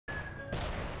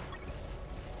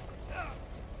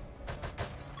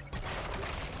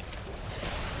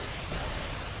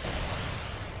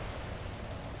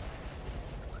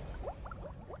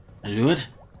do it.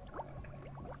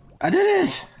 I did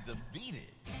it!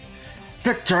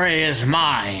 Victory is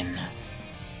mine!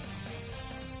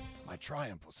 My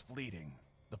triumph was fleeting.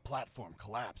 The platform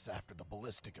collapsed after the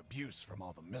ballistic abuse from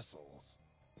all the missiles.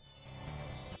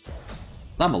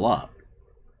 Level up.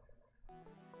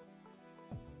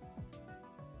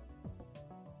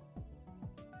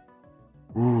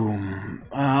 Ooh,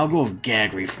 I'll go with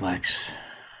gag reflex.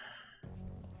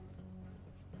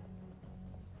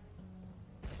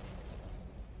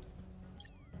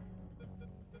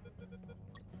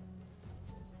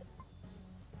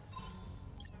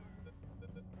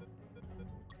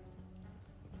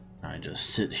 I just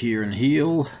sit here and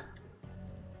heal.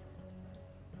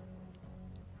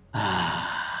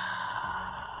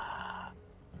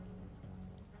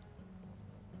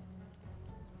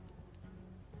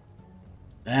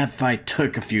 That fight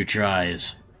took a few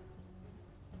tries.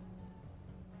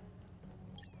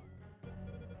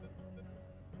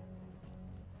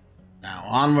 Now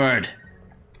onward.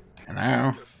 And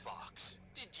now. Mr. Fox,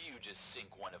 did you just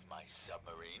sink one of my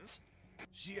submarines?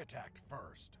 She attacked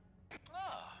first.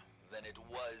 Ah, then it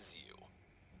was you.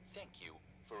 Thank you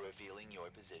for revealing your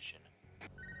position.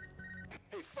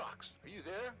 Hey, Fox, are you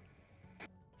there?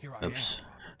 Here I Oops.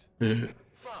 am, Robert.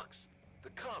 Fox, the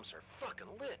comms are fucking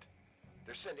lit.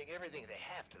 They're sending everything they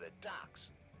have to the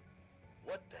docks.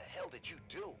 What the hell did you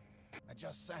do? I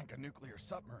just sank a nuclear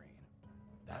submarine.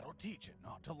 That'll teach it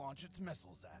not to launch its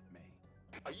missiles at me.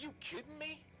 Are you kidding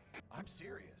me? I'm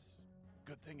serious.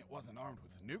 Good thing it wasn't armed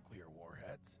with nuclear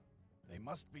warheads. They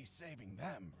must be saving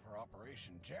them for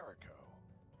Operation Jericho.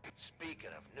 Speaking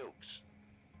of nukes,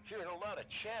 hearing a lot of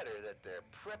chatter that they're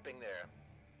prepping there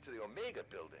to the Omega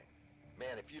building.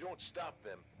 Man, if you don't stop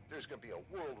them, there's gonna be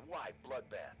a worldwide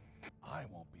bloodbath. I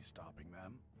won't be stopping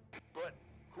them. But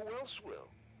who else will?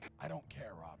 I don't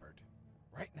care, Robert.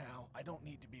 Right now, I don't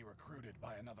need to be recruited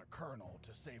by another colonel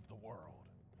to save the world.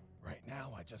 Right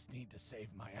now, I just need to save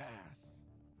my ass.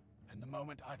 And the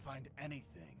moment I find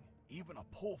anything, even a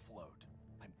pull float,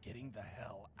 I'm getting the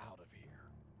hell out of here.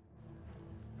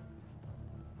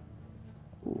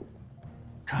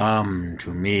 Come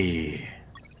to me.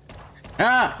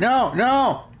 Ah! No!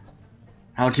 No!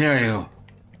 How dare you?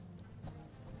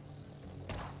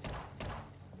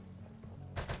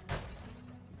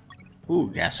 Ooh,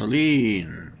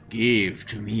 gasoline. Give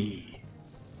to me.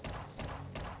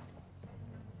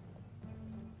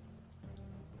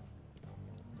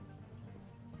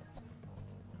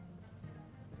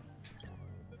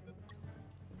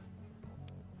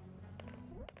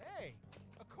 Hey,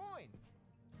 a coin.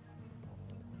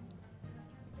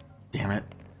 Damn it.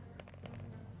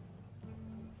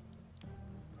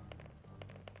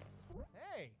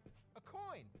 Hey, a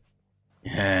coin.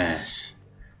 Yes.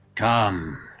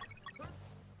 Come.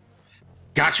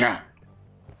 Gotcha!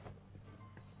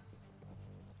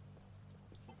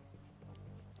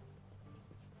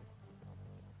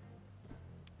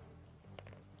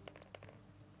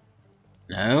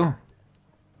 No?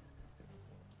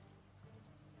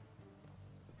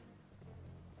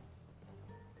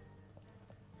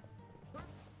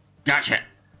 Gotcha!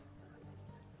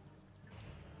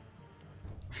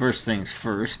 First things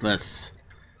first, let's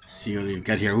see what we've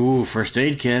got here. Ooh, first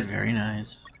aid kit, very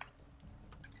nice.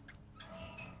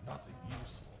 Nothing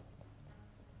useful.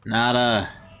 Nada.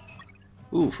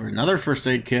 Ooh, for another first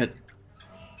aid kit.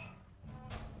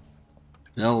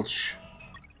 Zilch.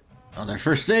 Another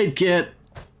first aid kit.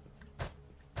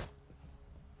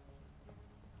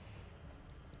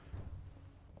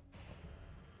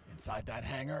 Inside that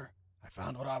hangar, I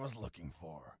found what I was looking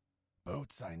for.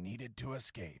 Boats I needed to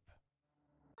escape.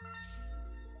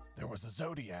 There was a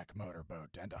Zodiac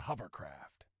motorboat and a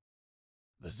hovercraft.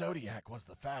 The Zodiac was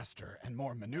the faster and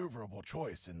more maneuverable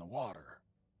choice in the water.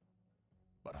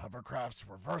 But hovercrafts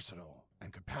were versatile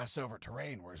and could pass over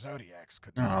terrain where Zodiacs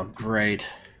could Oh, not. great.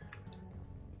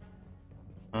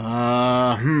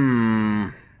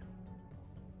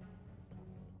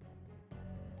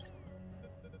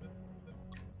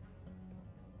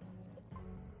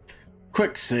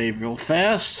 Quick save real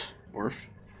fast. Orf.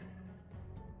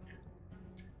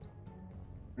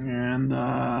 And,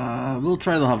 we'll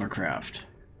try the hovercraft.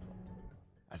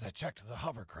 As I checked the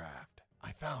hovercraft,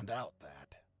 I found out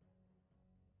that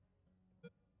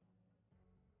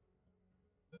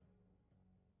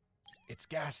its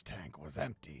gas tank was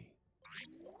empty.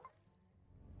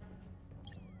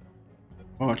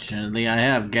 Fortunately, I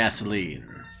have gasoline.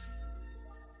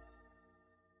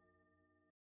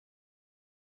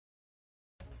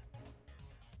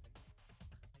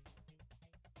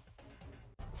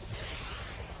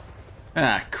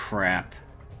 Ah, crap.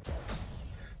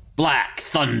 Black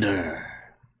Thunder.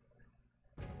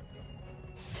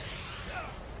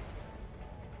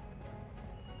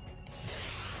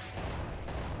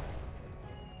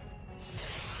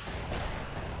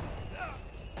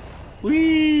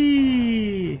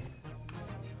 Whee!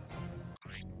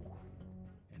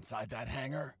 Inside that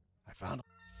hangar, I found...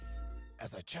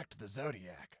 As I checked the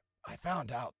Zodiac, I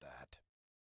found out that...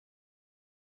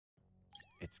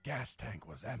 its gas tank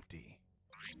was empty.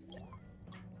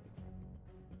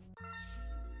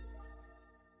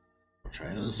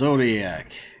 Try the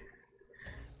Zodiac.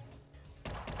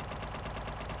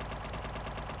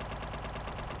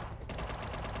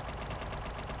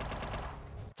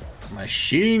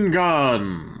 Machine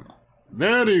gun.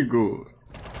 Very good.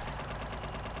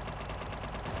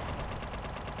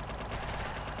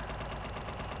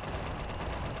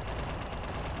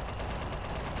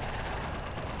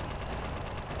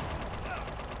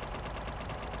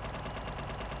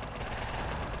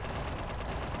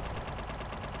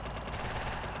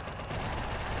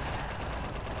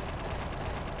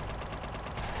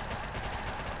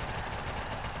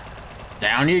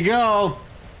 Down you go.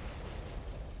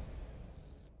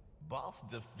 Boss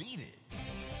defeated.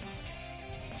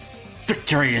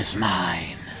 Victory is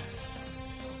mine.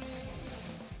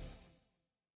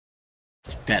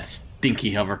 That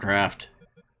stinky hovercraft.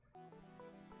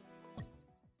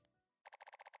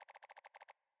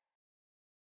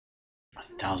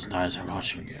 $1,000 eyes are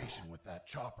watching you. Confrontation with that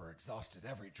chopper exhausted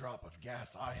every drop of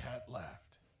gas I had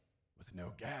left. With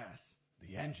no gas,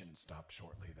 the engine stopped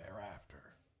shortly thereafter.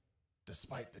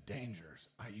 Despite the dangers,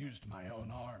 I used my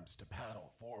own arms to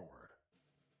paddle forward.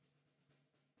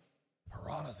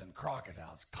 Piranhas and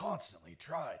crocodiles constantly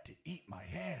tried to eat my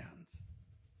hands.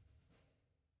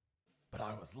 But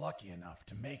I was lucky enough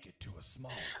to make it to a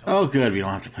small dock. Oh good, we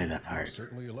don't have to play that part.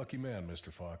 Certainly a lucky man,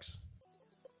 Mr. Fox.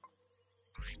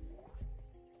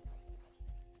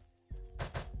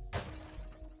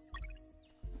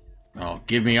 Oh,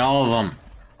 give me all of them.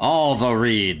 All the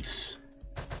reeds.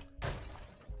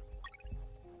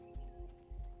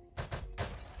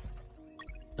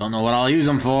 Don't know what I'll use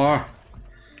them for,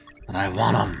 but I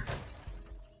want them.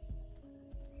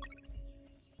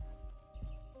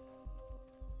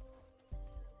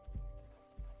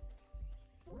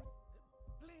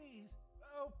 Please,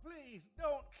 oh please,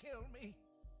 don't kill me.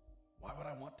 Why would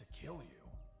I want to kill you?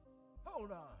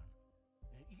 Hold on.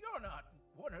 You're not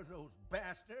one of those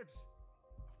bastards.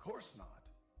 Of course not.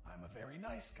 I'm a very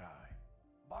nice guy.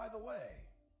 By the way,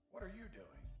 what are you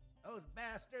doing? Those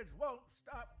bastards won't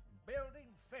stop building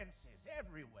fences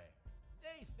everywhere.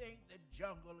 They think the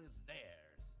jungle is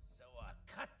theirs, so I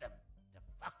cut them to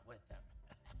fuck with them.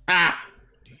 Ah!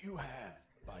 Do you have,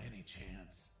 by any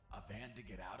chance, a van to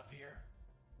get out of here?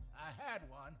 I had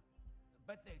one,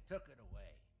 but they took it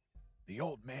away. The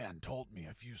old man told me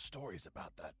a few stories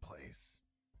about that place.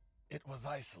 It was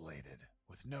isolated,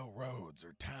 with no roads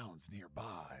or towns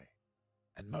nearby.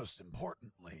 And most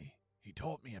importantly, he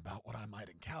told me about what I might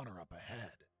encounter up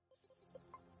ahead.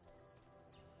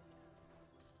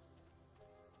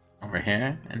 Over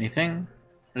here? Anything?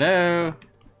 Hello?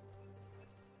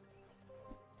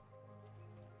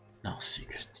 No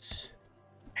secrets.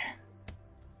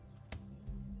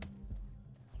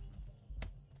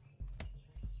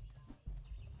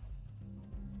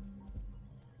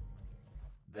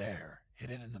 There,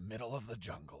 hidden in the middle of the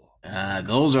jungle.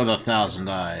 Those are the 1,000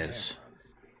 eyes.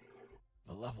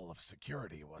 The level of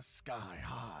security was sky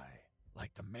high,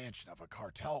 like the mansion of a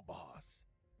cartel boss,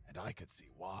 and I could see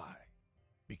why.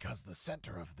 Because the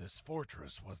center of this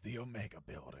fortress was the Omega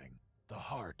Building, the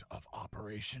heart of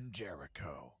Operation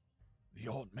Jericho. The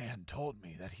old man told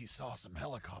me that he saw some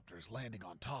helicopters landing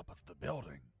on top of the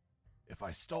building. If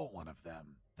I stole one of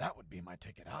them, that would be my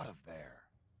ticket out of there.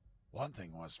 One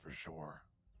thing was for sure.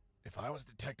 If I was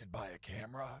detected by a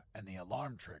camera and the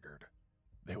alarm triggered,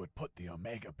 they would put the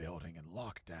Omega Building in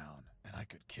lockdown and I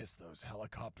could kiss those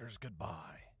helicopters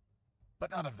goodbye.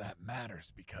 But none of that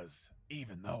matters because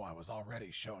even though I was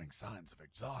already showing signs of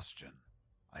exhaustion,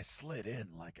 I slid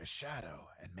in like a shadow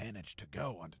and managed to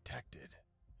go undetected.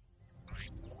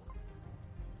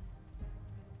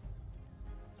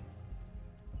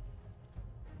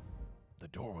 The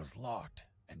door was locked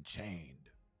and chained.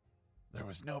 There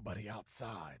was nobody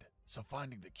outside, so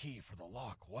finding the key for the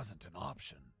lock wasn't an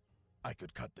option. I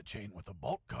could cut the chain with a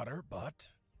bolt cutter, but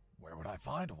where would I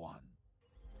find one?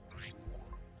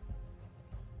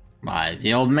 Why,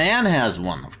 the old man has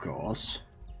one, of course.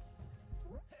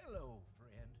 Hello,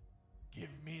 friend.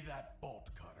 Give me that bolt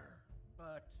cutter.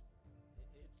 But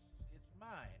it's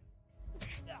mine.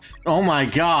 Oh my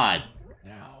god!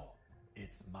 Now,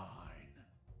 it's mine.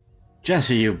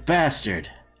 Jesse, you bastard!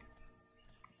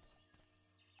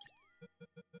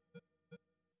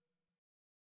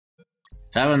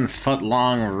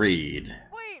 $7-foot-long reed.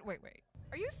 Wait.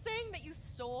 Are you saying that you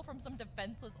stole from some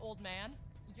defenseless old man?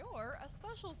 you're a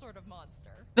special sort of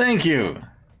monster. Thank you.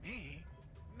 Me?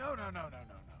 No.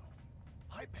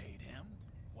 I paid him.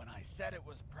 When I said it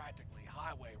was practically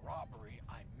highway robbery,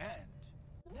 I meant...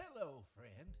 Hello,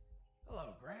 friend.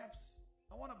 Hello, Gramps.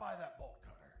 I want to buy that bolt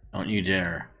cutter. Don't you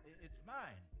dare. It's mine.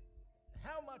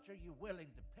 How much are you willing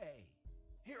to pay?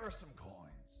 Here are some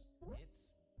coins.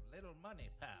 It's little money,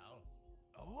 pal.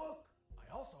 Oh, look.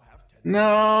 I also have 10...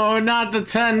 No, not the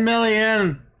 10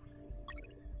 million.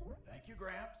 Thank you,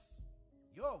 Gramps.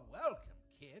 You're welcome,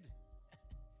 kid.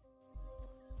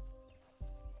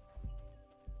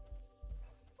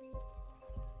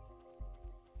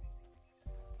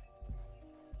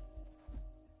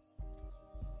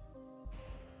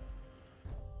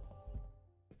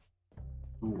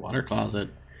 Ooh, water closet.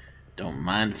 Don't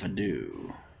mind if I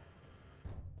do.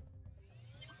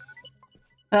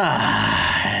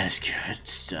 Ah, that's good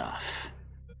stuff.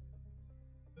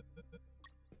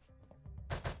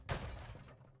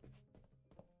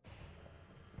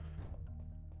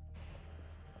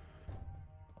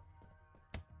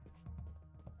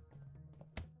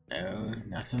 No,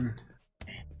 nothing.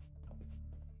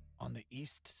 On the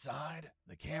east side,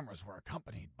 the cameras were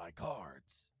accompanied by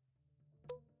guards.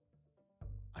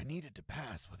 I needed to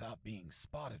pass without being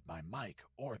spotted by Mike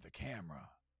or the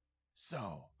camera.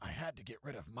 So, I had to get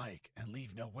rid of Mike and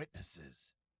leave no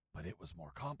witnesses. But it was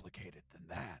more complicated than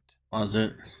that. Was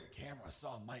it? If the camera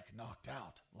saw Mike knocked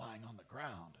out, lying on the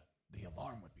ground, the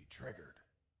alarm would be triggered.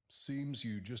 Seems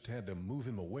you just had to move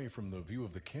him away from the view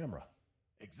of the camera.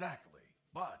 Exactly.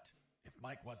 But if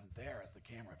Mike wasn't there as the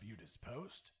camera viewed his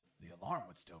post, the alarm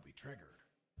would still be triggered.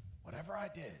 Whatever I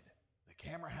did, the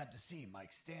camera had to see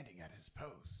Mike standing at his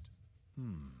post.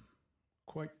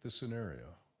 Quite the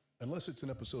scenario. Unless it's an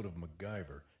episode of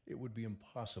MacGyver, it would be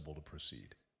impossible to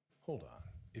proceed. Hold on.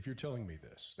 If you're telling me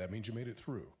this, that means you made it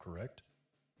through, correct?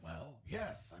 Well,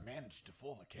 yes, I managed to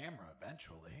fool the camera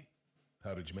eventually.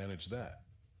 How did you manage that?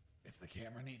 If the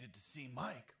camera needed to see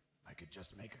Mike, I could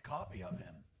just make a copy of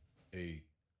him. A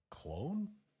clone?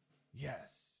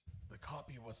 Yes, the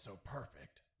copy was so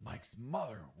perfect, Mike's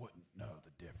mother wouldn't know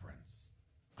the difference.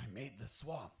 I made the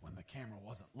swap when the camera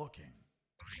wasn't looking.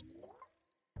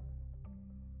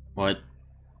 What?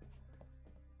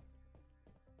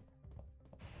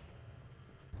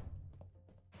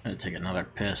 I'm gonna take another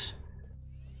piss.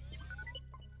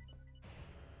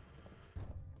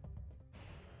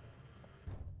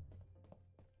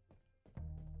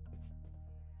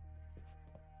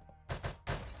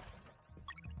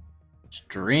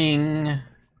 String.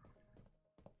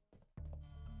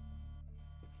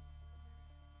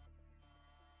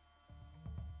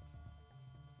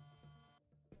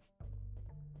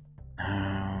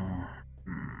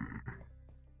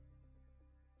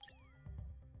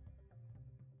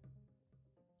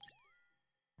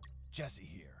 Jesse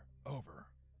here. Over.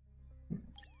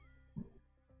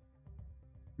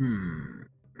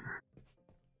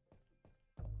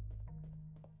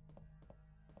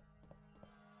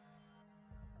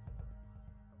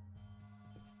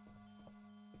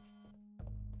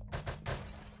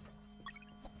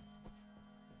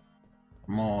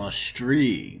 More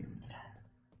string.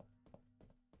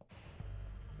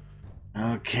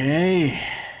 Okay.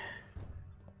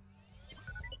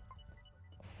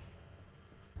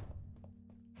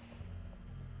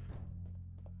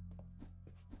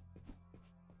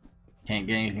 Can't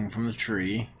get anything from the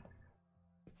tree.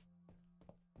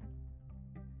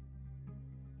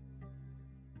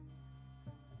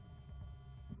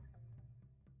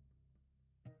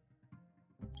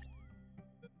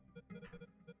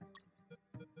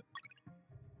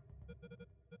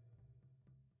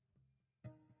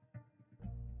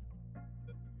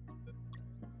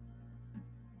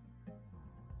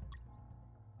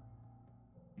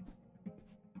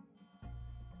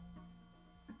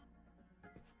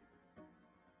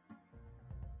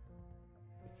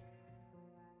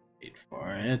 Wait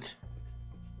for it.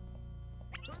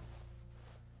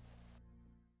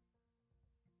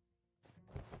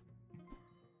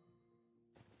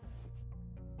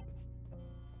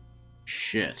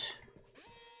 Shit.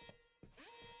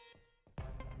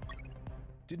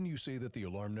 Didn't you say that the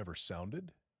alarm never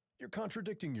sounded? You're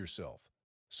contradicting yourself.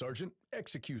 Sergeant,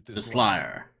 execute this This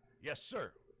liar. Yes,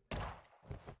 sir.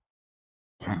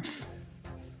 Humph.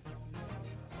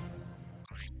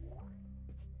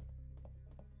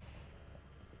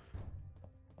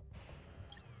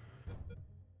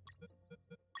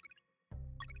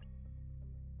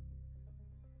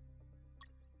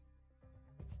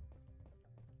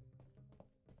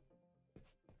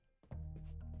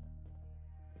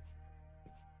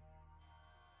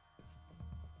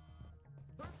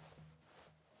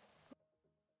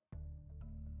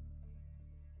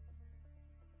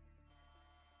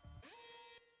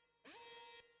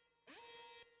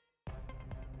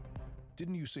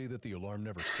 Didn't you say that the alarm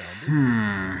never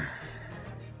sounded?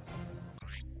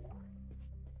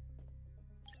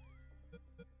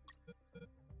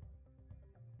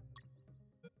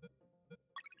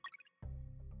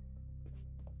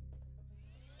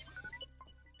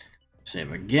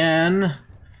 Save again.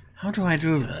 How do I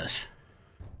do this?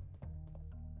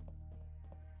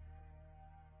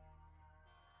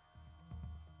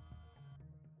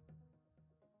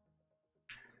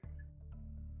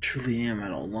 Truly am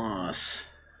at a loss.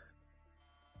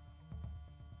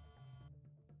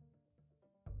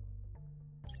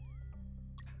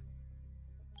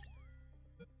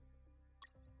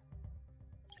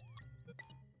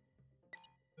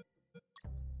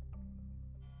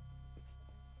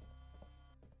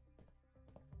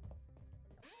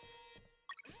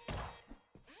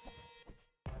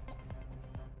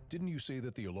 Didn't you say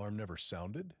that the alarm never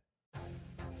sounded?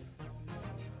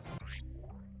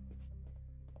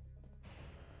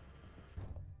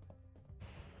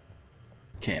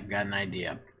 Okay, I've got an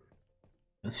idea.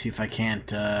 Let's see if I can't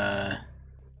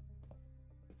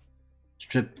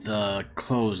strip the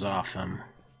clothes off him.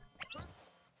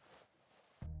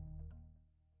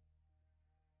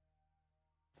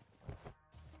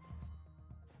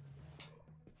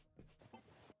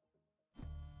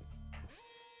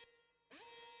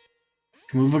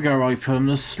 Move a guard while you put him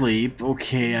to sleep.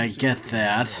 Okay, I get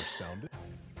that.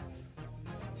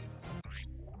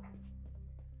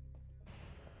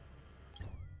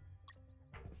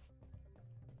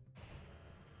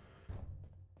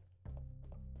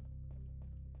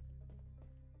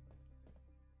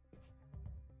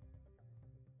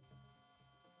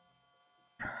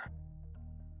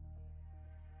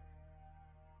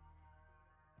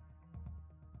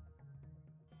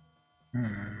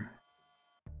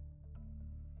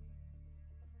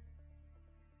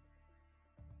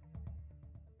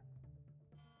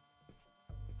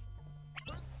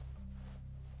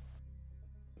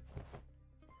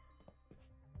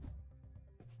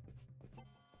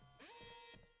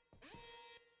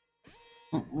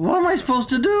 What am I supposed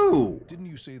to do? Didn't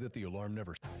you say that the alarm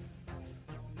never...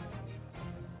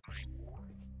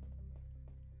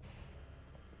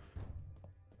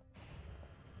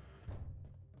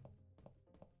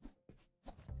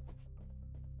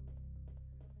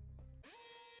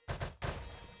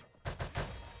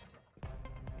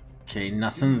 Okay,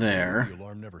 nothing there. The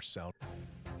alarm never sounded.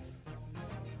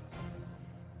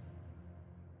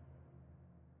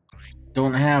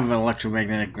 Don't have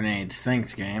electromagnetic grenades.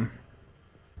 Thanks, game.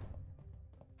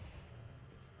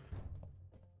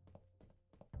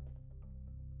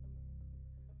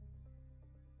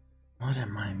 What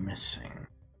am I missing?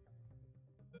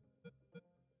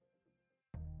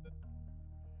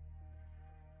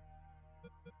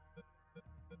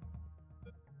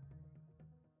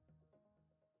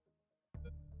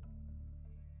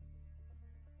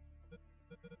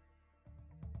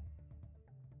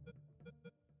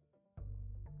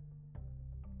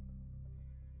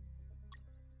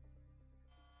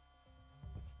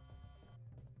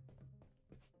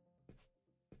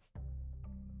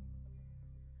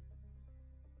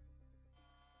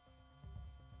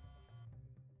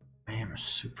 I am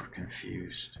super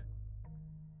confused.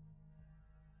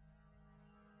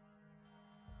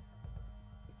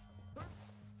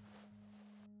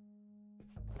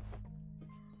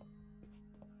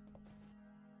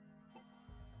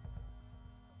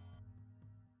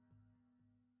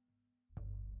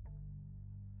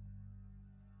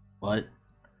 What?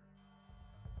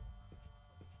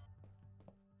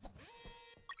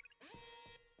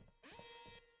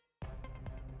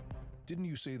 Didn't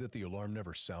you say that the alarm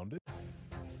never sounded?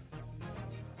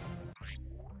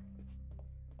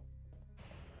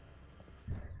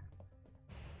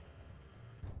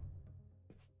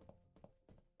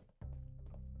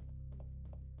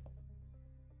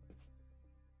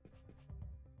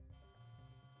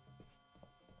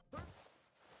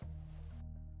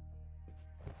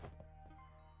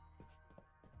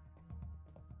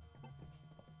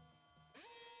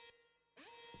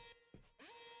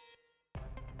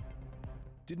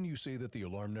 Didn't you say that the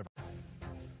alarm never...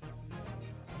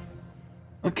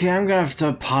 Okay, I'm gonna have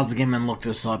to pause the game and look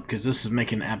this up because this is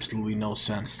making absolutely no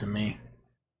sense to me.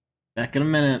 Back in a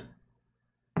minute.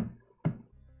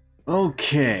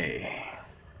 Okay.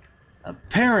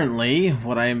 Apparently,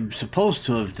 what I'm supposed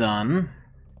to have done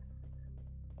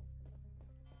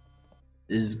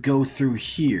is go through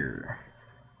here.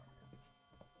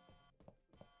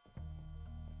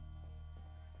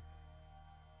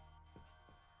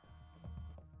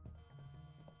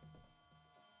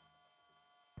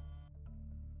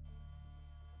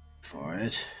 For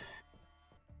it.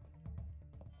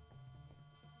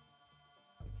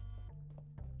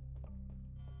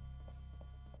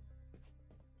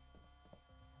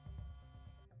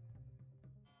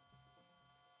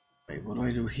 Wait, what do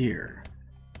I do here?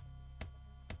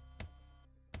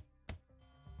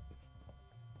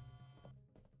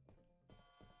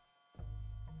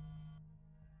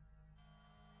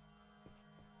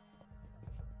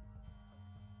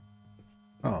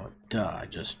 Oh, duh, I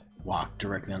just walked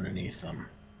directly underneath them.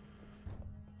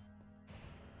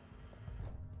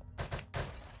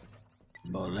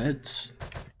 Bullets.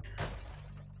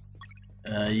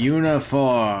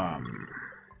 Uniform.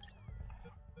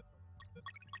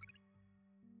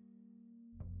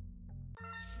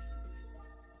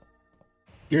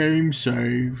 Game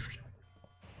saved.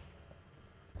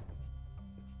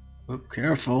 Oh,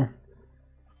 careful.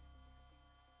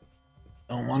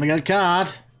 Don't want to get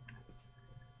caught.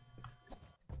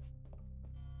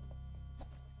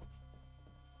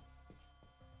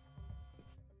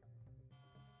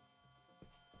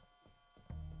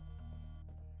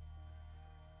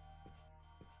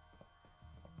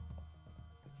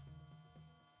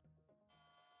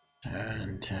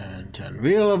 Turn, turn, turn.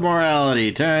 Wheel of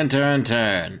morality. Turn, turn,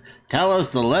 turn. Tell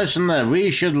us the lesson that we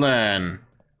should learn.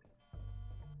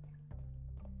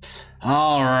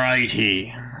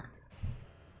 Alrighty.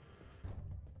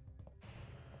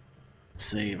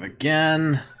 Save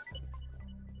again.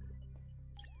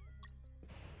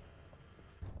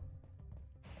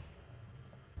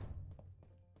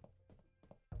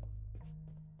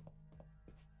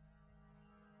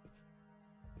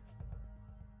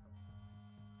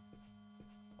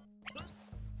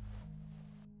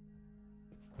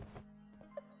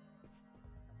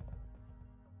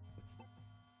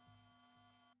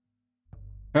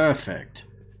 Perfect.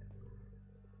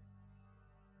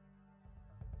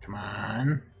 Come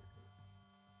on.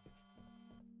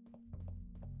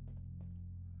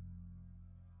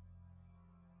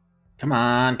 Come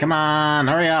on, come on,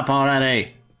 hurry up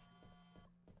already.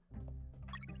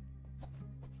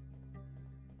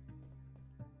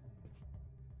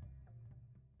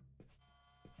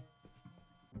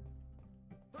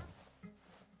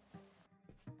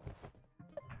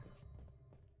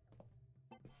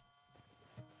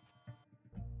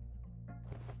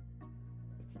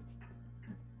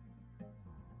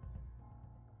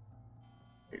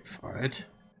 Wait for it.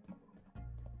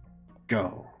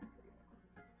 Go.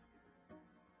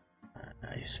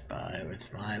 I spy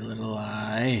with my little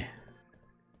eye.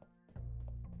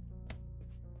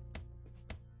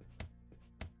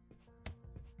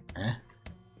 Huh?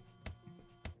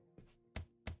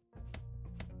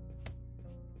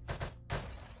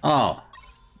 Oh.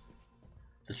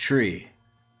 The tree.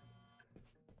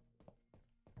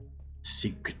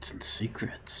 Secrets and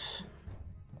secrets.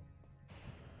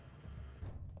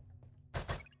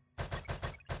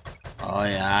 Oh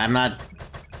yeah, I'm not...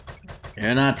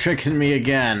 You're not tricking me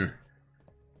again.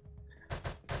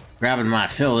 Grabbing my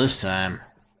fill this time.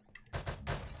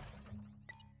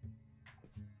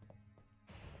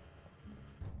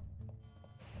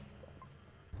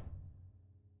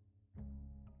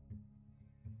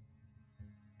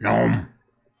 Gnome.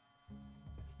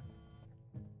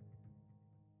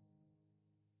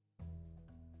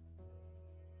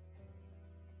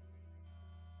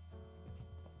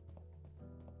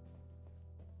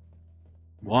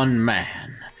 One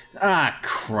man. Ah,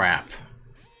 crap.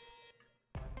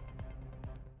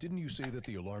 Didn't you say that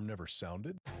the alarm never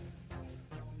sounded?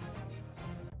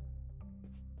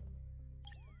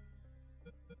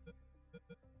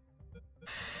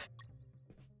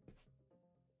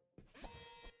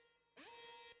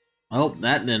 Oh,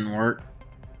 that didn't work.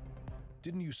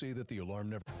 Didn't you say that the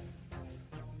alarm never...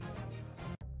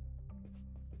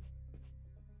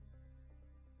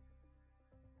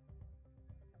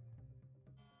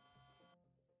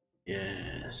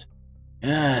 Yes.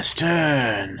 Yes,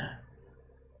 turn.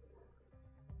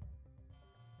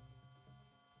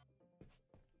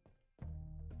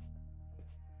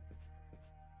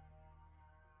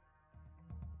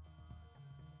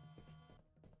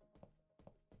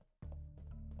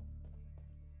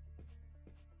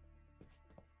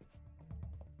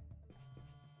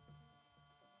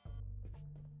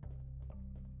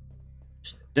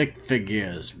 Stick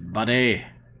figures, buddy.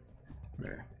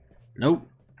 There. Nope.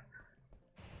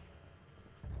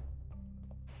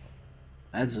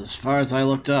 That's as far as I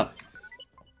looked up.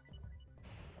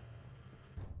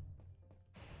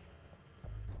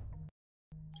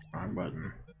 Wrong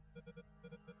button.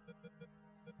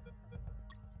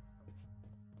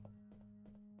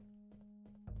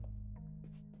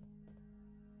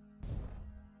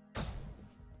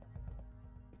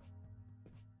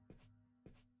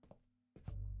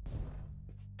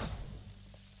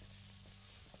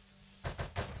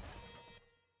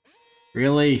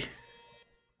 Really?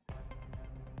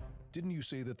 Didn't you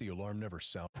say that the alarm never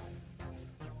sounded?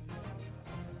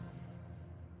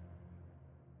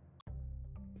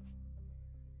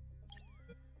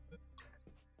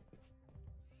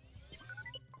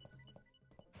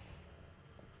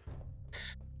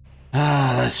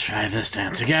 Let's try this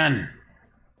dance again.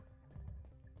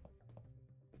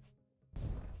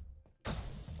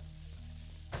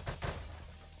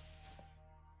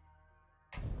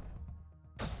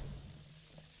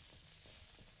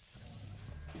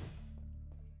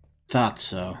 Thought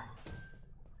so.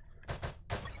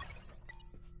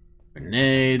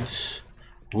 Grenades.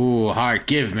 Ooh, heart,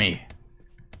 give me.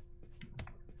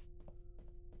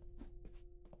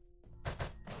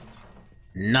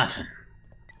 Nothing.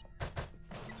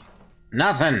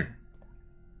 Nothing.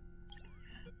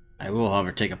 I will,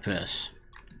 however, take a piss.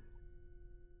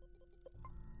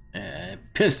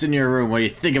 Pissed in your room. What do you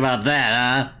think about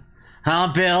that, huh?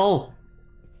 Huh, Bill?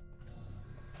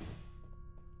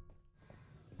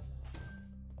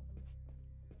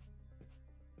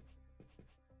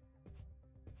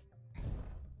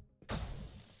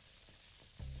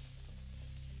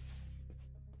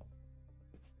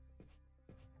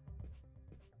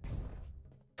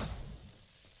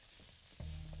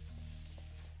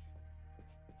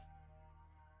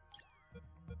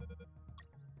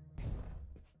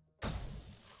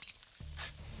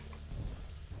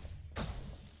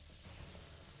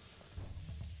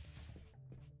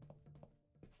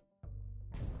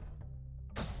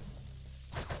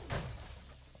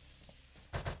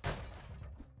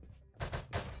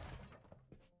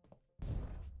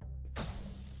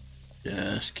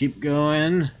 Just keep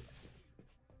going.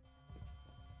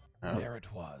 Oh. There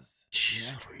it was. The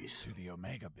entrance to the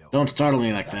Omega building. Don't startle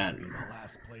me like that. Would be the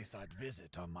last place I'd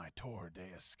visit on my tour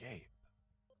de escape.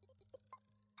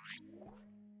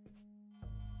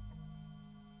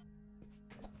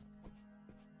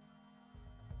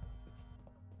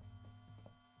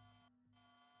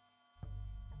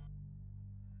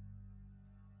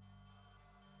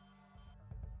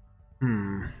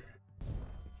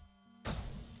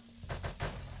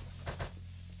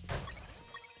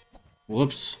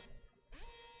 Whoops.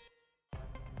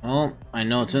 Well, I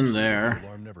know it's in there. The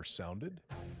alarm never sounded?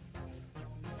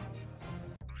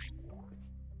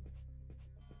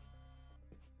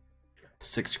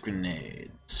 6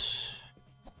 grenades.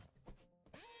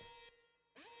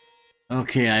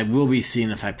 Okay, I will be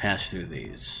seen if I pass through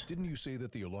these. Didn't you say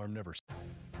that the alarm never...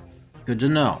 Good to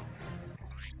know.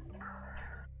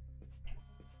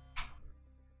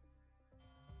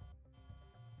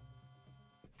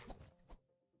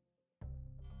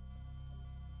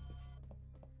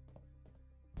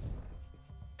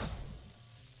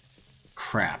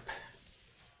 Crap.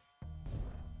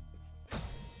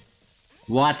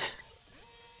 What?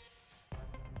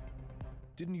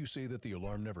 Didn't you say that the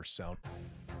alarm never sounded?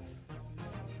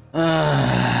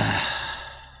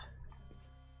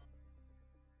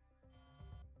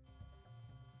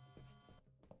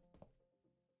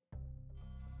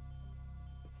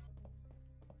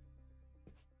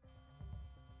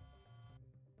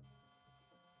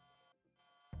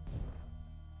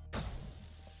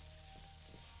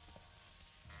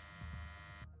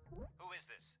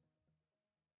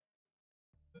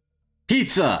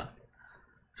 Pizza!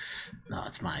 No,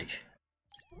 it's Mike.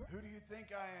 Who do you think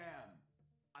I am?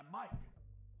 I'm Mike.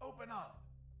 Open up.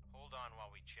 Hold on while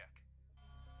we check.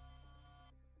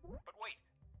 But wait,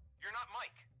 you're not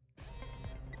Mike.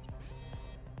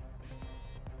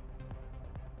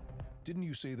 Didn't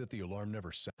you say that the alarm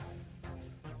never sounded?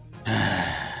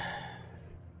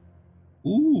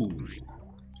 Ooh.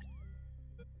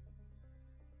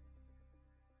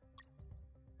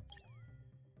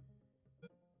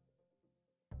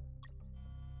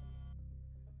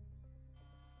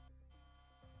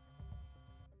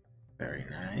 Very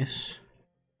nice.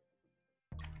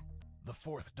 The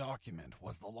fourth document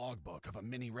was the logbook of a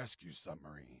mini rescue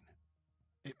submarine.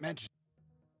 It mentioned...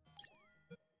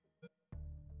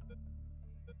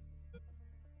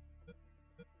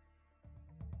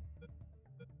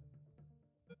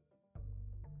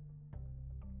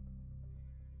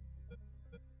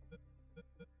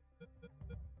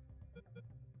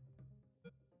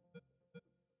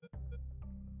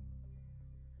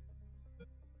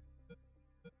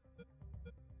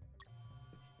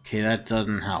 Okay, that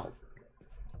doesn't help.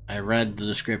 I read the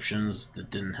descriptions,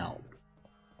 that didn't help.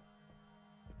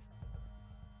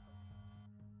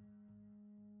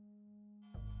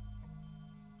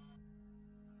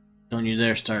 Don't you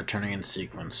dare start turning in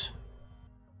sequence.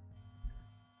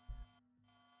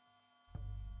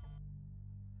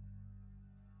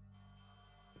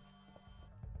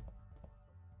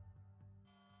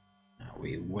 Now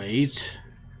we wait.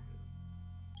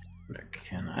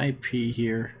 Can I pee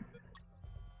here?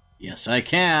 Yes, I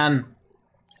can.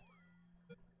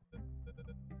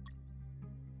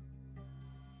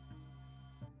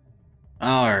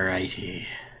 Alrighty.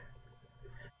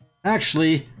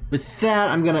 Actually, with that,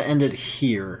 I'm going to end it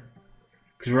here.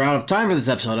 Because we're out of time for this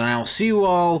episode, and I will see you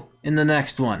all in the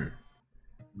next one.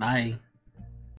 Bye.